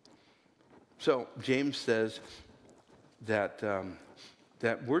 So James says that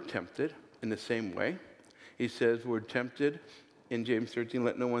we're tempted in the same way. He says we're tempted in James 13.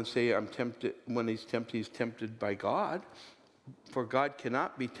 Let no one say I'm tempted. When he's tempted by God. For God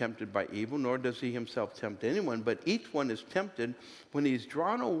cannot be tempted by evil, nor does he himself tempt anyone. But each one is tempted when he's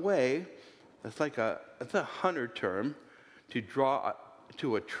drawn away. That's a hunter term, to draw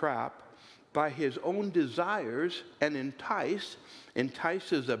to a trap by his own desires and entice.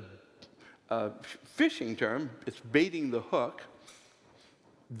 Entice is a fishing term. It's baiting the hook.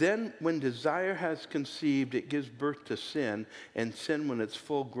 Then when desire has conceived, it gives birth to sin, and sin, when it's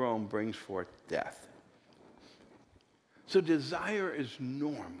full grown, brings forth death. So desire is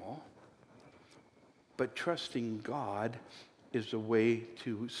normal, but trusting God is a way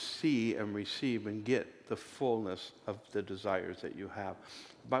to see and receive and get the fullness of the desires that you have.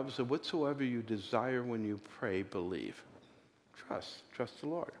 The Bible says, whatsoever you desire when you pray, believe. Trust the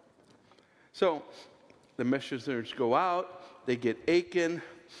Lord. So the messengers go out, they get Achan,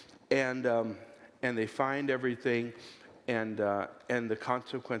 and they find everything, and the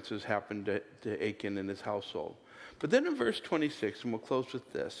consequences happen to Achan and his household. But then in verse 26, and we'll close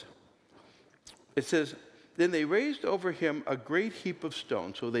with this, it says, then they raised over him a great heap of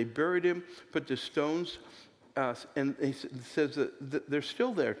stones. So they buried him, put the stones, and it says that they're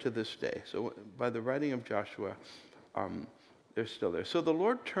still there to this day. So by the writing of Joshua, they're still there. So the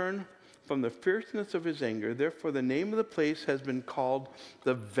Lord turned from the fierceness of his anger. Therefore, the name of the place has been called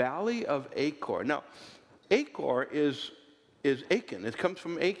the Valley of Achor. Now, Achor is Achan. It comes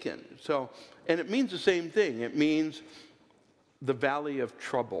from Achan. And it means the same thing. It means the valley of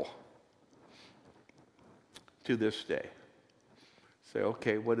trouble to this day. Say,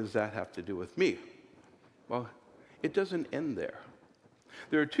 okay, what does that have to do with me? Well, it doesn't end there.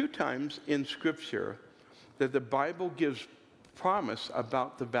 There are 2 times in Scripture that the Bible gives promise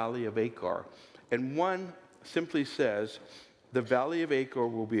about the valley of Achor. And one simply says, the valley of Achor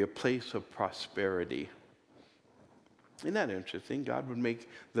will be a place of prosperity. Isn't that interesting? God would make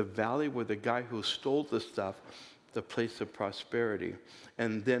the valley where the guy who stole the stuff the place of prosperity.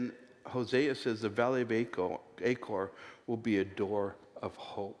 And then Hosea says the valley of Achor will be a door of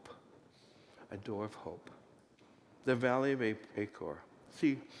hope. A door of hope. The valley of Achor.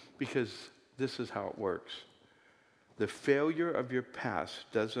 See, because this is how it works. The failure of your past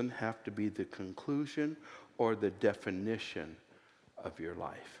doesn't have to be the conclusion or the definition of your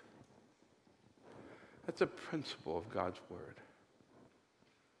life. That's a principle of God's word.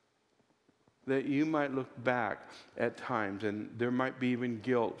 That you might look back at times, and there might be even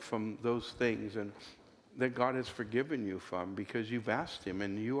guilt from those things, and that God has forgiven you from because you've asked him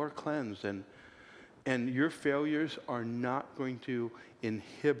and you are cleansed, and your failures are not going to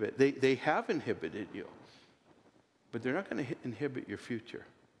inhibit. They have inhibited you. but they're not going to inhibit your future.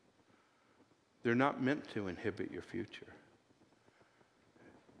 They're not meant to inhibit your future.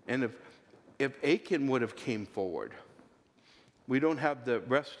 And if Achan would have came forward, we don't have the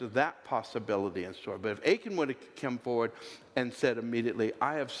rest of that possibility in store. But if Achan would have come forward and said immediately,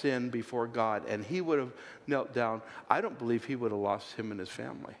 I have sinned before God, and he would have knelt down, I don't believe he would have lost him and his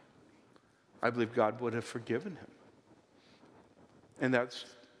family. I believe God would have forgiven him. And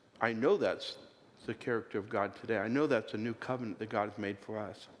I know that's the character of God today. I know that's a new covenant that God has made for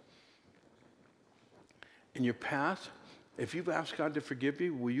us. In your past, if you've asked God to forgive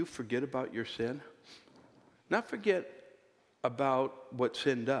you, will you forget about your sin? Not forget about what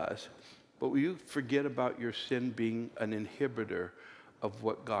sin does, but will you forget about your sin being an inhibitor of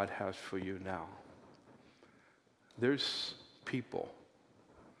what God has for you now? There's people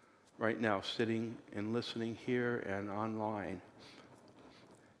right now sitting and listening here and online,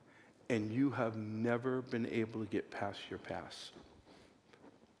 and you have never been able to get past your past.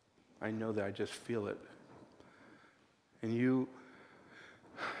 I know that. I just feel it. And you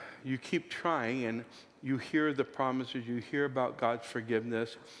keep trying, and you hear the promises, you hear about God's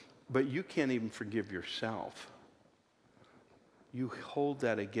forgiveness, but you can't even forgive yourself. You hold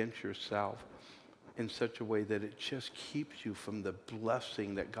that against yourself in such a way that it just keeps you from the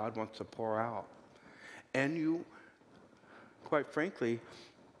blessing that God wants to pour out. And you, quite frankly,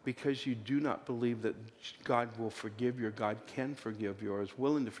 because you do not believe that God will forgive you, or God can forgive you, or is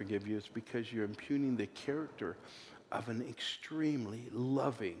willing to forgive you, it's because you're impugning the character of an extremely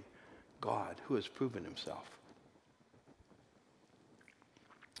loving God who has proven himself.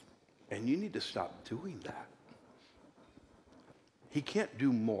 And you need to stop doing that. He can't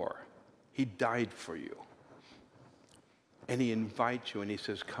do more. He died for you. And he invites you and he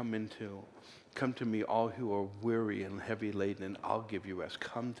says, come to me, all who are weary and heavy laden, and I'll give you rest.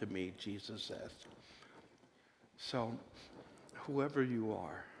 Come to me, Jesus says. So, whoever you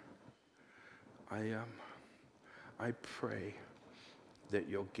are, I pray that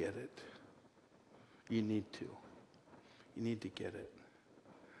you'll get it. You need to. You need to get it.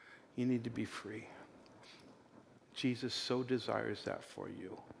 You need to be free. Jesus so desires that for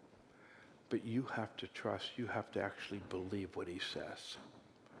you. But you have to trust. You have to actually believe what he says.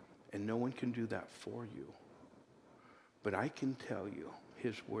 And no one can do that for you. But I can tell you,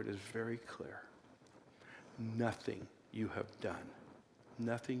 his word is very clear. Nothing you have done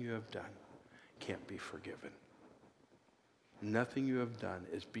can't be forgiven. Nothing you have done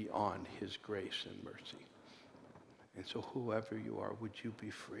is beyond his grace and mercy. And so whoever you are, would you be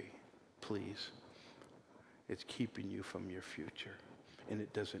free? Please. It's keeping you from your future, and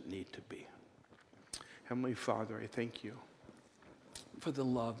it doesn't need to be. Heavenly Father, I thank you for the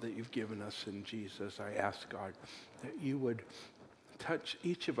love that you've given us in Jesus. I ask, God, that you would touch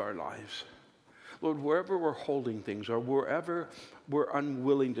each of our lives. Lord, wherever we're holding things or wherever we're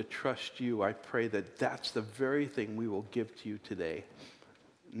unwilling to trust you, I pray that that's the very thing we will give to you today.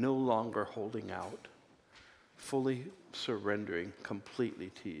 No longer holding out, fully surrendering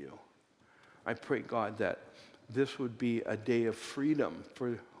completely to you. I pray, God, that this would be a day of freedom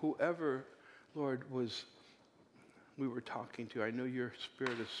for whoever, Lord, we were talking to. I know your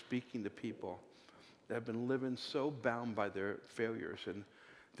Spirit is speaking to people that have been living so bound by their failures. And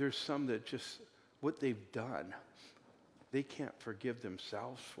there's some that just, what they've done, they can't forgive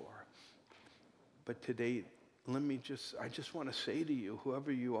themselves for. But today, I just want to say to you,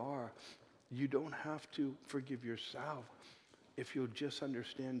 whoever you are, you don't have to forgive yourself if you'll just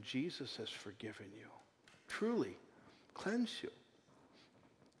understand Jesus has forgiven you. Truly, cleanse you.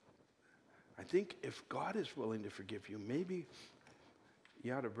 I think if God is willing to forgive you, maybe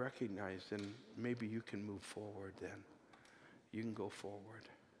you ought to recognize, and maybe you can move forward then. You can go forward.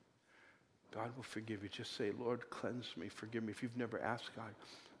 God will forgive you. Just say, Lord, cleanse me, forgive me. If you've never asked God,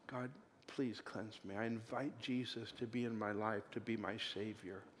 God, please cleanse me. I invite Jesus to be in my life, to be my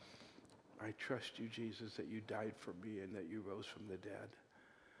Savior. I trust you, Jesus, that you died for me and that you rose from the dead.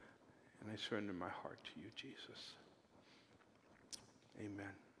 And I surrender my heart to you, Jesus. Amen.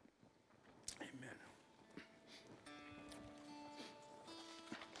 Amen.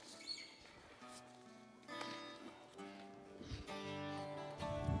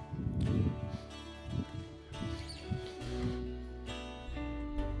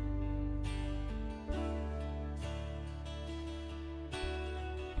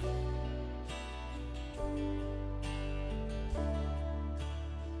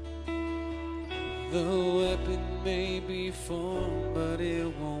 The weapon may be formed, but it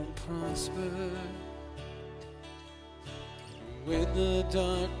won't prosper. When the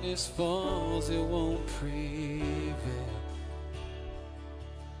darkness falls, it won't prevail.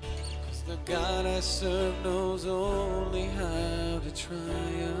 'Cause The God I serve knows only how to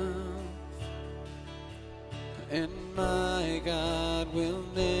triumph, and my God will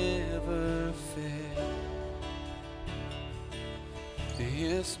never fail.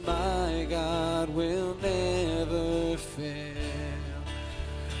 Yes, my God will never fail.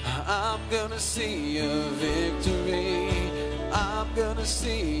 I'm gonna see a victory. I'm gonna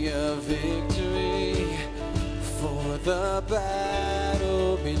see a victory. For the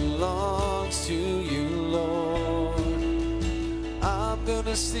battle belongs to you, Lord. I'm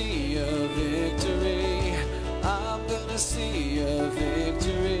gonna see a victory. I'm gonna see a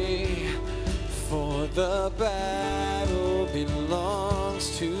victory. For the battle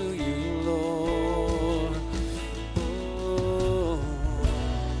belongs to you, Lord. Oh.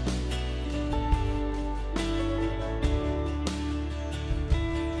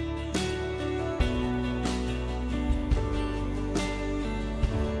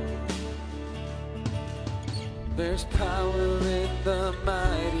 There's power in the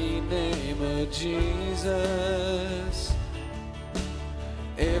mighty name of Jesus.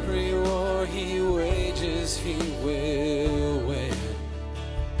 Every war he wages, he will win.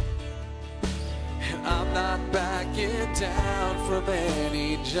 And I'm not backing down from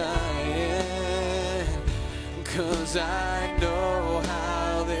any giant, 'cause I know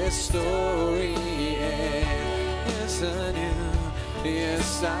how this story ends. Yes, I do.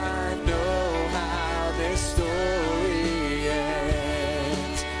 Yes, I know how this story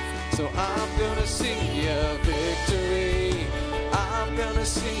ends. So I'm gonna see a victory. I'm gonna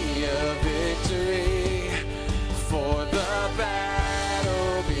see a victory. For the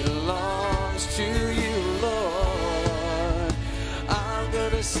battle belongs to you, Lord. I'm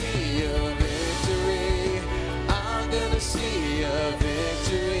gonna see a victory. I'm gonna see a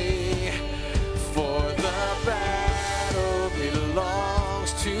victory. For the battle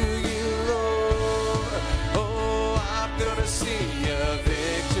belongs to you, Lord. Oh, I'm gonna see a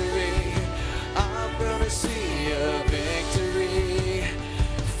victory. I'm gonna see a victory.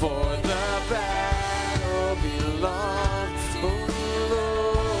 For the battle belongs to you,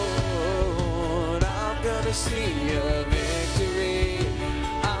 Lord. I'm gonna see a victory.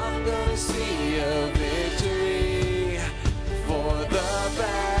 I'm gonna see a victory. For the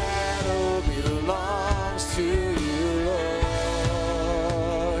battle belongs to you,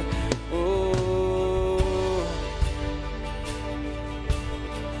 Lord.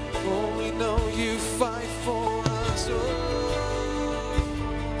 Oh, we know you fight for us. Oh,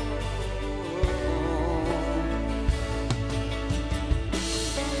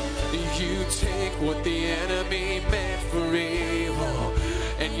 you take what the enemy meant for evil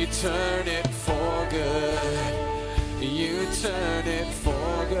and you turn it for good. You turn it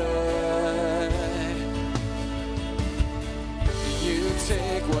for good. You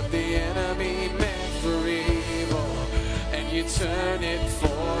take what the enemy meant for evil and you turn it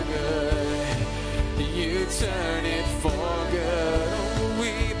for good. You turn it for good. Oh,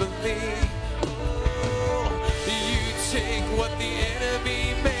 we believe. Oh, you take what the enemy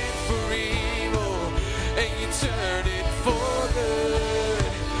meant for evil and you turn it for good.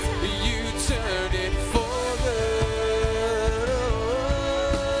 You turn it for good.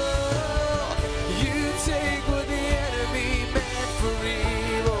 Oh, you take what the enemy meant for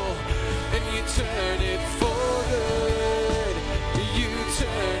evil and you turn it for good. You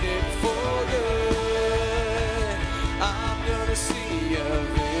turn it for good. I'm gonna see a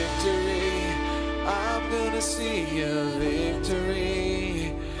victory. I'm gonna see a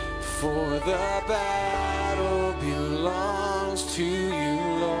victory. For the battle belongs to you,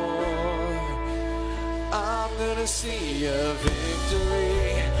 Lord. I'm gonna see a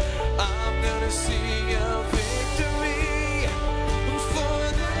victory. I'm gonna see a victory. For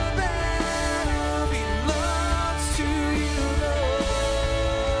the battle belongs to you,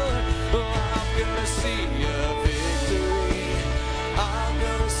 Lord. I'm gonna see a victory. I'm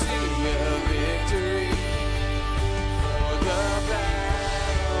gonna see a victory. For the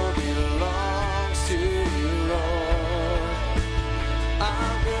battle belongs to you, Lord.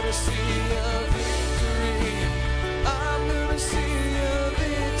 I'm gonna see a victory. I'm gonna see a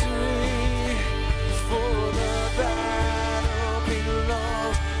victory. For the battle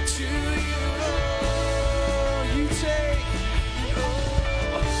belongs to you, Lord. You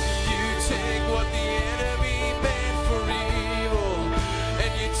take what the enemy meant for evil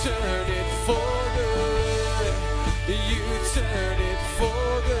and you turn it for good. You turn it for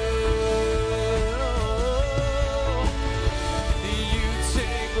good. You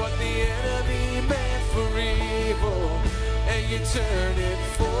take what the enemy meant for evil and you turn it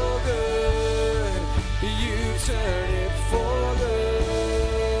for good. You turn it for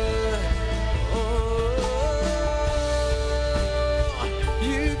good.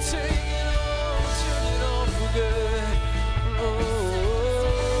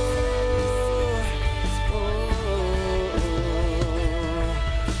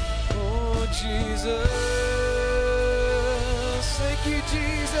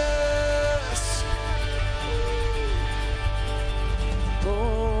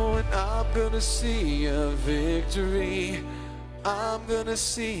 gonna see a victory. I'm gonna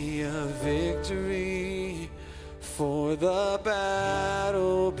see a victory. For the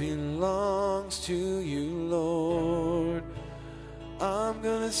battle belongs to you, Lord. I'm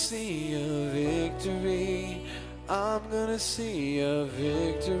gonna see a victory. I'm gonna see a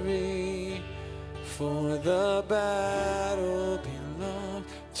victory. For the battle belongs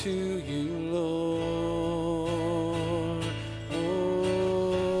to you, Lord.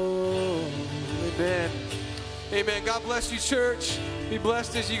 Oh, amen. Amen. God bless you, church. Be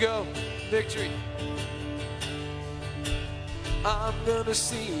blessed as you go. Victory. I'm gonna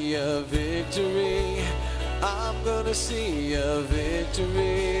see a victory. I'm gonna see a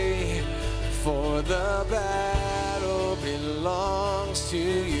victory. For the battle belongs to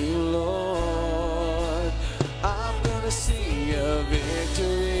you, Lord. I'm gonna see a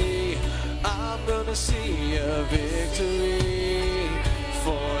victory. I'm gonna see a victory.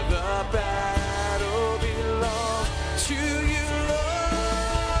 For the battle belongs to you, Lord.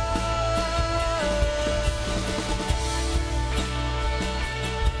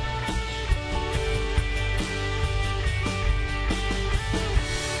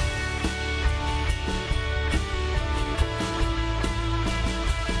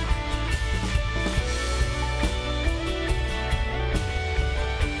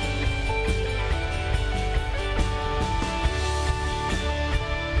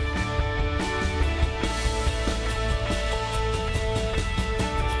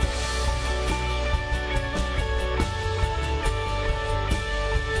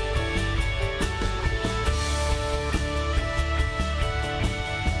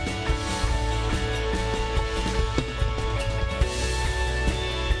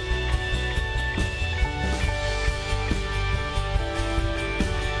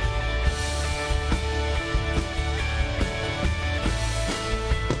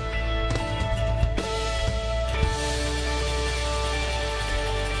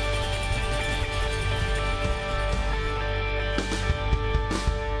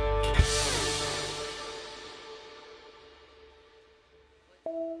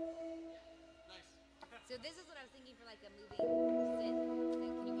 So this is what I was thinking for like a moving sit.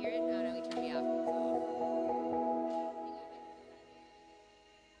 Can you hear it? Oh no, he turned me off. You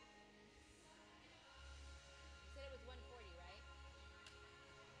said it was 140, right?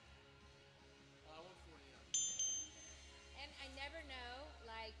 140. And I never know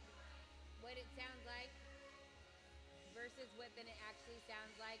like what it sounds like versus what then it actually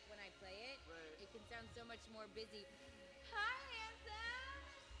sounds like when I play it. Right. It can sound so much more busy. Hi, handsome.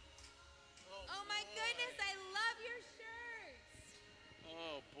 Oh my goodness, I love your shirts.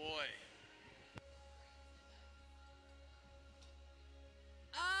 Oh boy.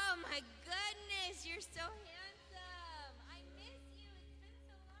 Oh my goodness, you're so handsome. I miss you. It's been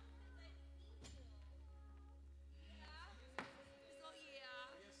so long since I've seen you. Yeah? Oh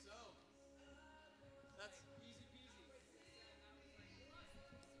yeah. Yes, so. That's easy peasy.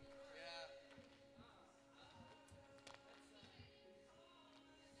 Yeah.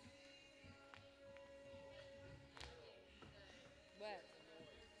 What?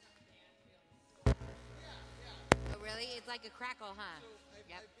 Oh really? It's like a crackle, huh?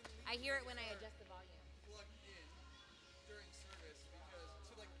 Yep. I hear it when I adjust the volume.